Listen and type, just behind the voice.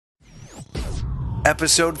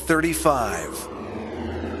Episode 35.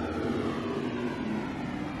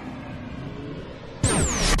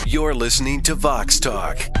 You're listening to Vox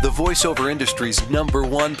Talk, the voiceover industry's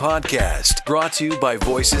 #1 podcast, brought to you by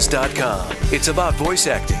Voices.com. It's about voice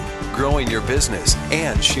acting, growing your business,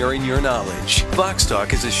 and sharing your knowledge. Vox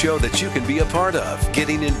Talk is a show that you can be a part of.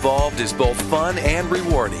 Getting involved is both fun and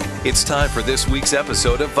rewarding. It's time for this week's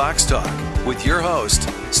episode of Vox Talk with your host,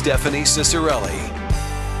 Stephanie Ciccarelli.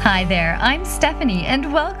 Hi there, I'm Stephanie,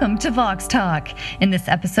 and welcome to Vox Talk. In this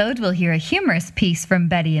episode, we'll hear a humorous piece from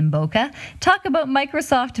Betty Mboka, talk about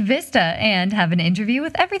Microsoft Vista, and have an interview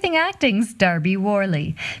with Everything Acting's Darby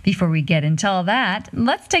Worley. Before we get into all that,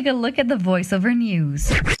 let's take a look at the voiceover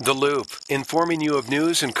news. The Loop, informing you of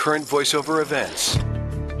news and current voiceover events.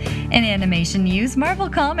 In animation news, Marvel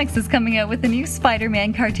Comics is coming out with a new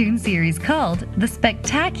Spider-Man cartoon series called The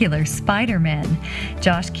Spectacular Spider-Man.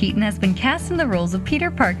 Josh Keaton has been cast in the roles of Peter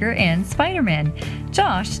Parker and Spider-Man.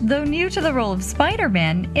 Josh, though new to the role of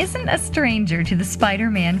Spider-Man, isn't a stranger to the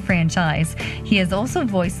Spider-Man franchise. He has also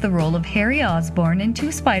voiced the role of Harry Osborn in 2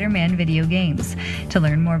 Spider-Man video games. To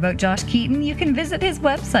learn more about Josh Keaton, you can visit his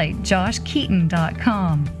website,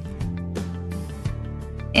 joshkeaton.com.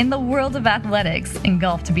 In the world of athletics, in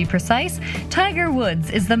golf to be precise, Tiger Woods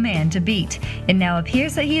is the man to beat. It now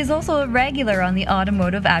appears that he is also a regular on the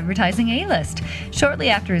automotive advertising A-list. Shortly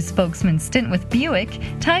after his spokesman's stint with Buick,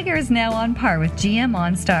 Tiger is now on par with GM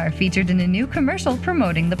OnStar, featured in a new commercial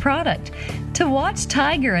promoting the product. To watch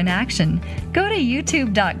Tiger in action, go to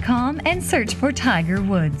youtube.com and search for Tiger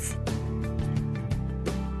Woods.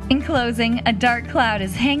 In closing, a dark cloud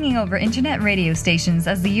is hanging over internet radio stations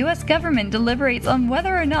as the U.S. government deliberates on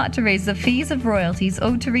whether or not to raise the fees of royalties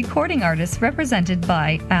owed to recording artists represented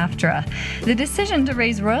by AFTRA. The decision to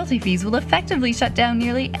raise royalty fees will effectively shut down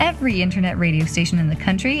nearly every internet radio station in the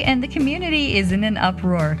country, and the community is in an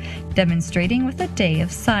uproar, demonstrating with a day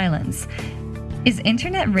of silence. Is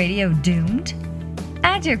internet radio doomed?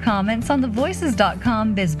 Add your comments on the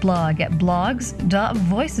Voices.com biz blog at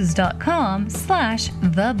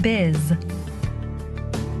blogs.voices.com/thebiz.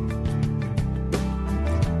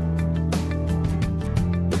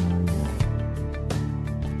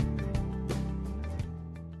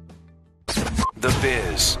 The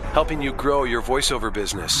Biz, helping you grow your voiceover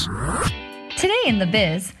business. Today in The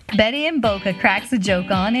Biz, Betty Mboka cracks a joke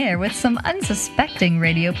on air with some unsuspecting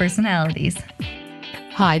radio personalities.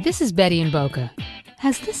 Hi, this is Betty Mboka.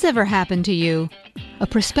 Has this ever happened to you? A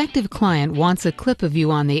prospective client wants a clip of you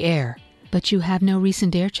on the air, but you have no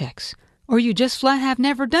recent air checks. Or you just flat have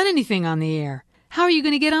never done anything on the air. How are you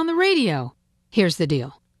going to get on the radio? Here's the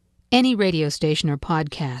deal. Any radio station or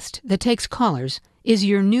podcast that takes callers is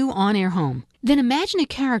your new on-air home. Then imagine a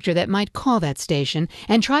character that might call that station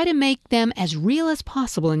and try to make them as real as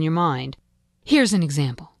possible in your mind. Here's an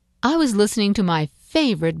example. I was listening to my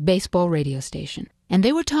favorite baseball radio station, and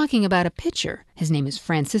they were talking about a pitcher. His name is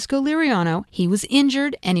Francisco Liriano. He was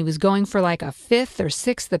injured, and he was going for like a 5th or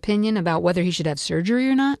 6th opinion about whether he should have surgery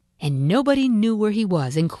or not. And nobody knew where he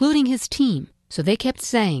was, including his team. So they kept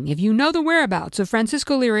saying, if you know the whereabouts of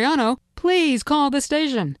Francisco Liriano, please call the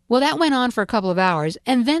station. Well, that went on for a couple of hours,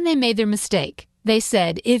 and then they made their mistake. They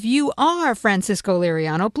said, if you are Francisco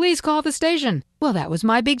Liriano, please call the station. Well, that was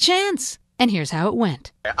my big chance. And here's how it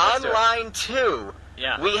went. On line 2,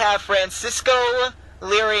 we have Francisco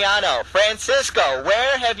Liriano. Francisco,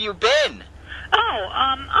 where have you been? Oh,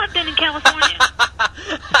 I've been in California.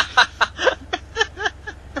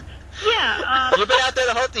 You've been out there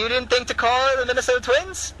the whole time. You didn't think to call the Minnesota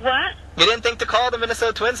Twins? What? You didn't think to call the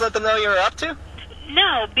Minnesota Twins, let them know you were up to?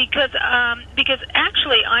 No, because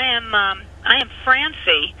actually I am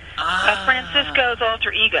Francie, Francisco's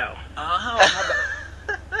alter ego.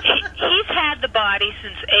 He's had the body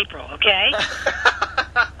since April, okay?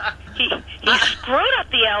 He screwed up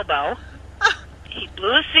the elbow. He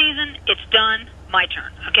blew his season. It's done. My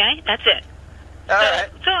turn, okay? That's it. All right.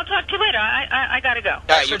 So I'll talk to you later. I gotta go. All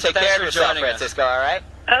right, you take care of yourself, Francisco, all right?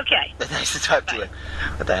 Okay. Nice to talk to you.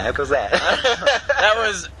 What the heck was that? That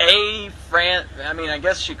was I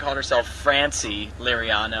guess she called herself Francie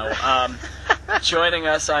Liriano, joining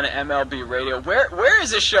us on MLB Radio. Where is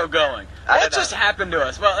this show going? What just happened to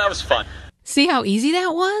us? Well, that was fun. See how easy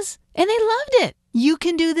that was? And they loved it. You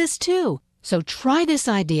can do this too. So try this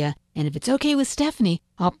idea, and if it's okay with Stephanie,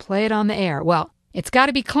 I'll play it on the air. Well, it's got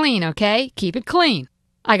to be clean, okay? Keep it clean.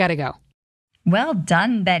 I gotta go. Well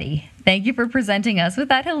done, Betty. Thank you for presenting us with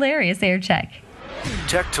that hilarious air check.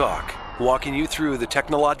 Tech Talk, walking you through the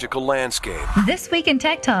technological landscape. This week in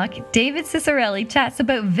Tech Talk, David Ciccarelli chats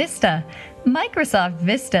about Vista. Microsoft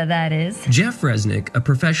Vista, that is. Jeff Resnick, a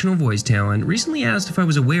professional voice talent, recently asked if I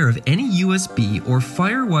was aware of any USB or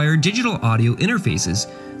FireWire digital audio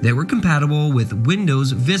interfaces that were compatible with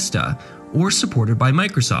Windows Vista or supported by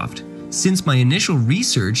Microsoft. Since my initial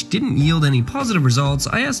research didn't yield any positive results,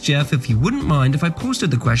 I asked Jeff if he wouldn't mind if I posted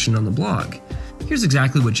the question on the blog. Here's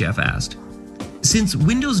exactly what Jeff asked. Since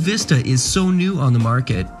Windows Vista is so new on the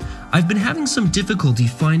market, I've been having some difficulty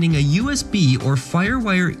finding a USB or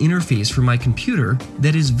FireWire interface for my computer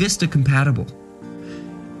that is Vista compatible.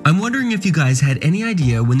 I'm wondering if you guys had any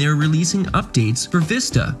idea when they're releasing updates for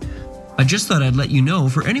Vista. I just thought I'd let you know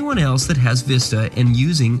for anyone else that has Vista and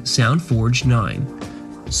using SoundForge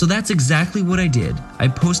 9. So that's exactly what I did. I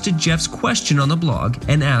posted Jeff's question on the blog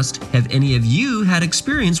and asked, have any of you had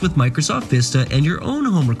experience with Microsoft Vista and your own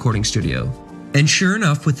home recording studio? And sure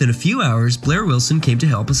enough, within a few hours, Blair Wilson came to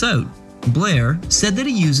help us out. Blair said that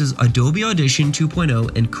he uses Adobe Audition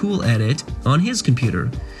 2.0 and Cool Edit on his computer.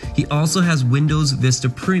 He also has Windows Vista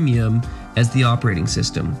Premium as the operating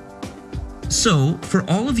system. So, for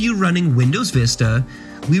all of you running Windows Vista,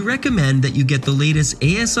 we recommend that you get the latest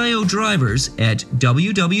ASIO drivers at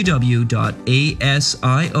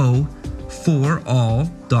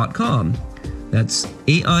www.asio4all.com. That's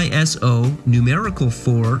AISO numerical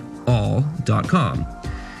 4 all.com.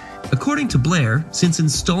 According to Blair, since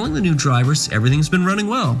installing the new drivers, everything's been running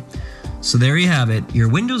well. So there you have it, your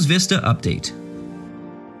Windows Vista update.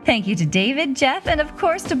 Thank you to David, Jeff, and of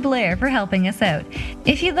course to Blair for helping us out.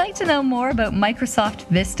 If you'd like to know more about Microsoft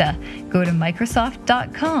Vista, go to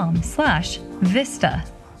microsoft.com/Vista.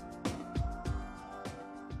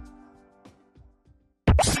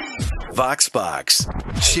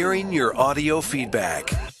 VoxBox, sharing your audio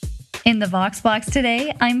feedback. In the VoxBox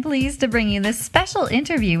today, I'm pleased to bring you this special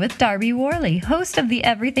interview with Darby Worley, host of the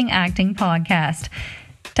Everything Acting podcast.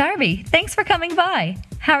 Darby, thanks for coming by.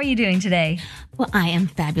 How are you doing today? Well, I am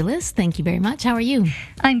fabulous. Thank you very much. How are you?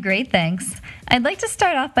 I'm great, thanks. I'd like to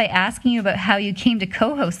start off by asking you about how you came to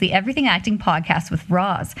co-host the Everything Acting podcast with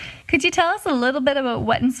Roz. Could you tell us a little bit about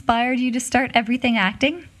what inspired you to start Everything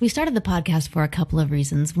Acting? We started the podcast for a couple of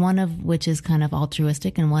reasons, one of which is kind of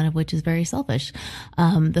altruistic and one of which is very selfish.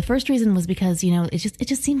 The first reason was because, it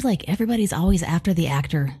just seems like everybody's always after the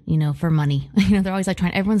actor, for money. They're always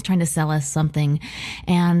everyone's trying to sell us something.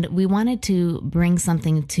 And we wanted to bring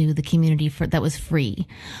something to the community that was free.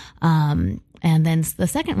 And then the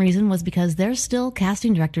second reason was because there's still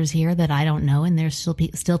casting directors here that I don't know, and there's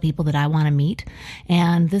still people that I want to meet.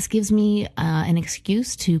 And this gives me an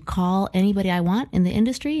excuse to call anybody I want in the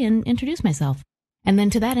industry and introduce myself. And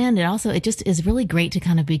then to that end, it just is really great to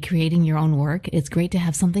kind of be creating your own work. It's great to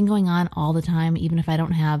have something going on all the time. Even if I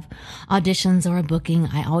don't have auditions or a booking,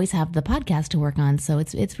 I always have the podcast to work on. So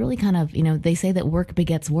it's really kind of, they say that work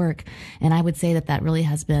begets work. And I would say that really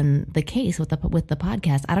has been the case with the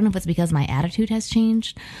podcast. I don't know if it's because my attitude has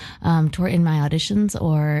changed, in my auditions,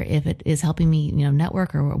 or if it is helping me,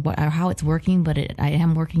 network or how it's working, but I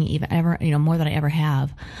am working more than I ever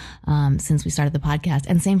have, since we started the podcast.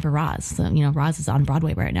 And same for Roz. So, Roz is on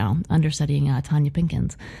Broadway right now, understudying Tanya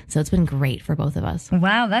Pinkins. So it's been great for both of us.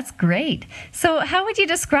 Wow, that's great. So how would you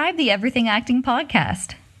describe the Everything Acting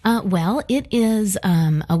podcast? Well, it is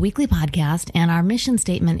a weekly podcast, and our mission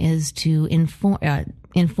statement is to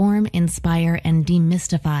inform, inspire, and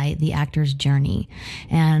demystify the actor's journey.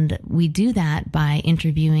 And we do that by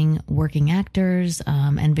interviewing working actors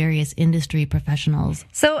and various industry professionals.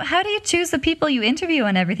 So how do you choose the people you interview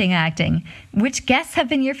on Everything Acting? Which guests have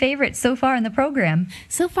been your favorites so far in the program?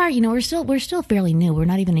 So far, we're still fairly new. We're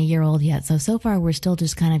not even a year old yet. So far, we're still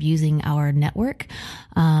just kind of using our network.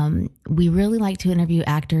 We really like to interview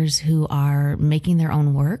actors who are making their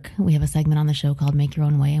own work. We have a segment on the show called Make Your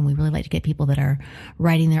Own Way, and we really like to get people that are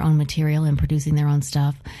writing their own material and producing their own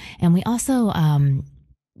stuff. And we also,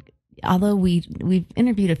 although we've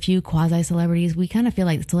interviewed a few quasi-celebrities, we kind of feel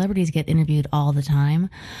like celebrities get interviewed all the time.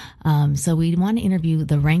 So we want to interview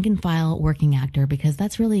the rank and file working actor, because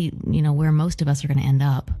that's really, where most of us are going to end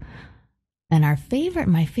up. And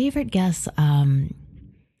my favorite guests,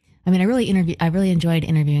 I really enjoyed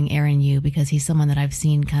interviewing Aaron Yu, because he's someone that I've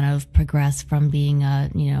seen kind of progress from being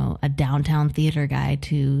a downtown theater guy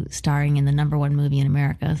to starring in the #1 movie in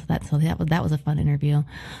America. So that was a fun interview.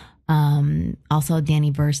 Also,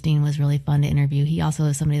 Danny Burstein was really fun to interview. He also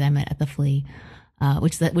is somebody that I met at the Flea.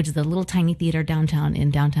 which is a little tiny theater downtown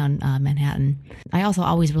Manhattan. I also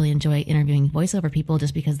always really enjoy interviewing voiceover people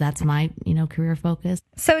just because that's my, career focus.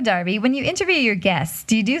 So Darby, when you interview your guests,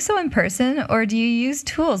 do you do so in person or do you use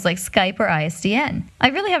tools like Skype or ISDN? I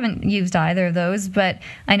really haven't used either of those, but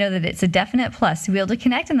I know that it's a definite plus to be able to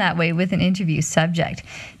connect in that way with an interview subject.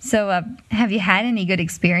 So have you had any good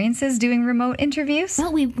experiences doing remote interviews?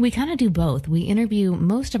 Well, we kind of do both. We interview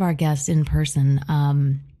most of our guests in person,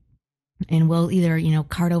 and we'll either,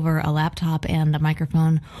 cart over a laptop and a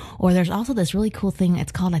microphone, or there's also this really cool thing.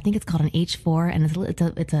 I think it's called an H4,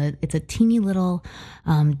 and it's a teeny little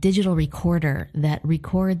digital recorder that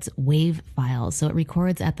records wave files. So it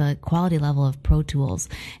records at the quality level of Pro Tools.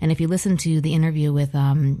 And if you listen to the interview with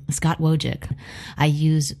Scott Wojcik, I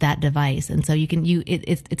used that device, and so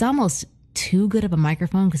it's almost too good of a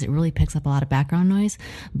microphone because it really picks up a lot of background noise,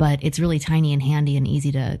 but it's really tiny and handy and easy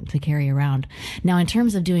to carry around. Now, in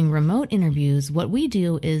terms of doing remote interviews, what we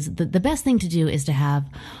do is the best thing to do is to have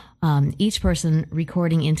each person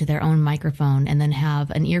recording into their own microphone and then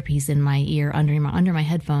have an earpiece in my ear under my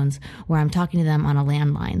headphones where I'm talking to them on a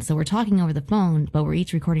landline. So we're talking over the phone, but we're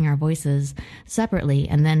each recording our voices separately,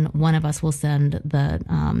 and then one of us will send the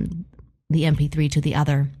MP3 to the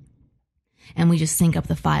other, and we just sync up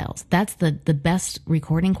the files. That's the best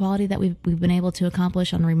recording quality that we've been able to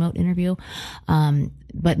accomplish on a remote interview.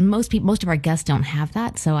 But most of our guests don't have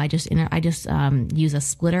that, so I just use a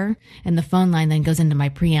splitter, and the phone line then goes into my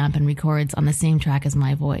preamp and records on the same track as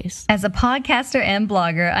my voice. As a podcaster and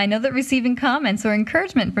blogger, I know that receiving comments or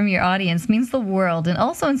encouragement from your audience means the world and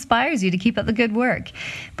also inspires you to keep up the good work.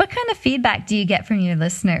 What kind of feedback do you get from your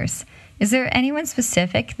listeners? Is there anyone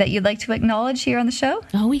specific that you'd like to acknowledge here on the show?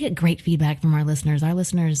 Oh, we get great feedback from our listeners. Our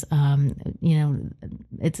listeners,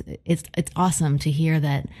 it's awesome to hear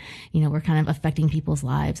that, we're kind of affecting people's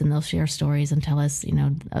lives, and they'll share stories and tell us,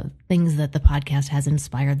 things that the podcast has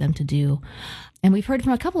inspired them to do. And we've heard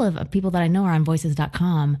from a couple of people that I know are on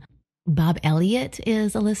voices.com. Bob Elliott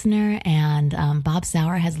is a listener, and Bob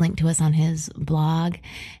Sauer has linked to us on his blog,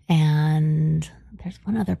 and there's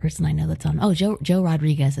one other person I know that's on. Oh, Joe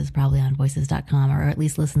Rodriguez is probably on voices.com, or at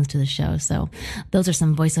least listens to the show. So those are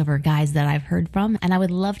some voiceover guys that I've heard from, and I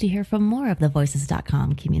would love to hear from more of the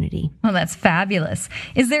voices.com community. Well, that's fabulous.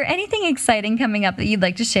 Is there anything exciting coming up that you'd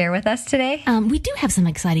like to share with us today? We do have some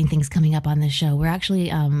exciting things coming up on this show. We're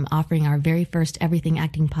actually offering our very first Everything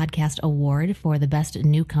Acting Podcast Award for the best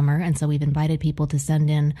newcomer, and so we've invited people to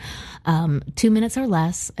send in 2 minutes or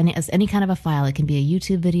less, and as any kind of a file. It can be a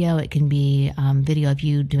YouTube video, it can be video of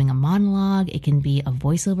you doing a monologue, it can be a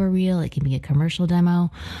voiceover reel, it can be a commercial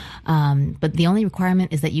demo, but the only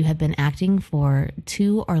requirement is that you have been acting for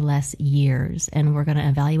 2 or less years, and we're going to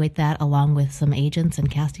evaluate that along with some agents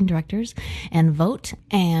and casting directors and vote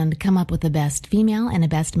and come up with the best female and a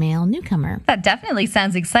best male newcomer. That definitely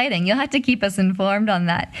sounds exciting. You'll have to keep us informed on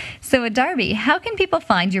that. So Darby, how can people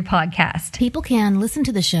find your podcast? People can listen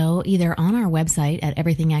to the show either on our website at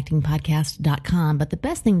everythingactingpodcast.com, but the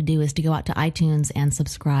best thing to do is to go out to iTunes and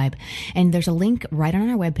subscribe. And there's a link right on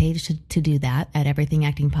our webpage to do that at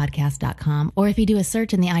everythingactingpodcast.com. Or if you do a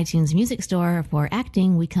search in the iTunes Music Store for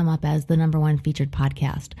acting, we come up as the #1 featured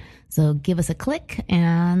podcast. So give us a click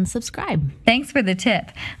and subscribe. Thanks for the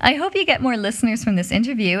tip. I hope you get more listeners from this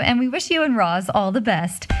interview, and we wish you and Roz all the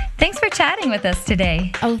best. Thanks for chatting with us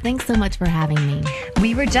today. Oh, thanks so much for having me.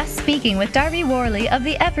 We were just speaking with Darby Worley of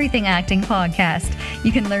the Everything Acting Podcast.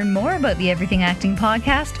 You can learn more about the Everything Acting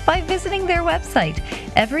Podcast by visiting their website,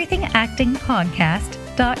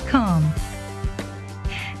 everythingactingpodcast.com.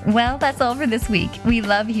 Well, that's all for this week. We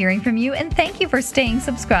love hearing from you, and thank you for staying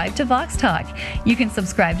subscribed to Vox Talk. You can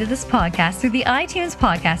subscribe to this podcast through the iTunes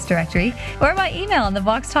podcast directory or by email on the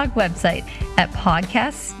Vox Talk website at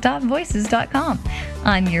podcasts.voices.com.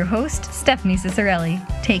 I'm your host, Stephanie Ciccarelli.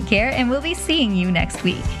 Take care, and we'll be seeing you next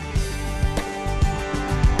week.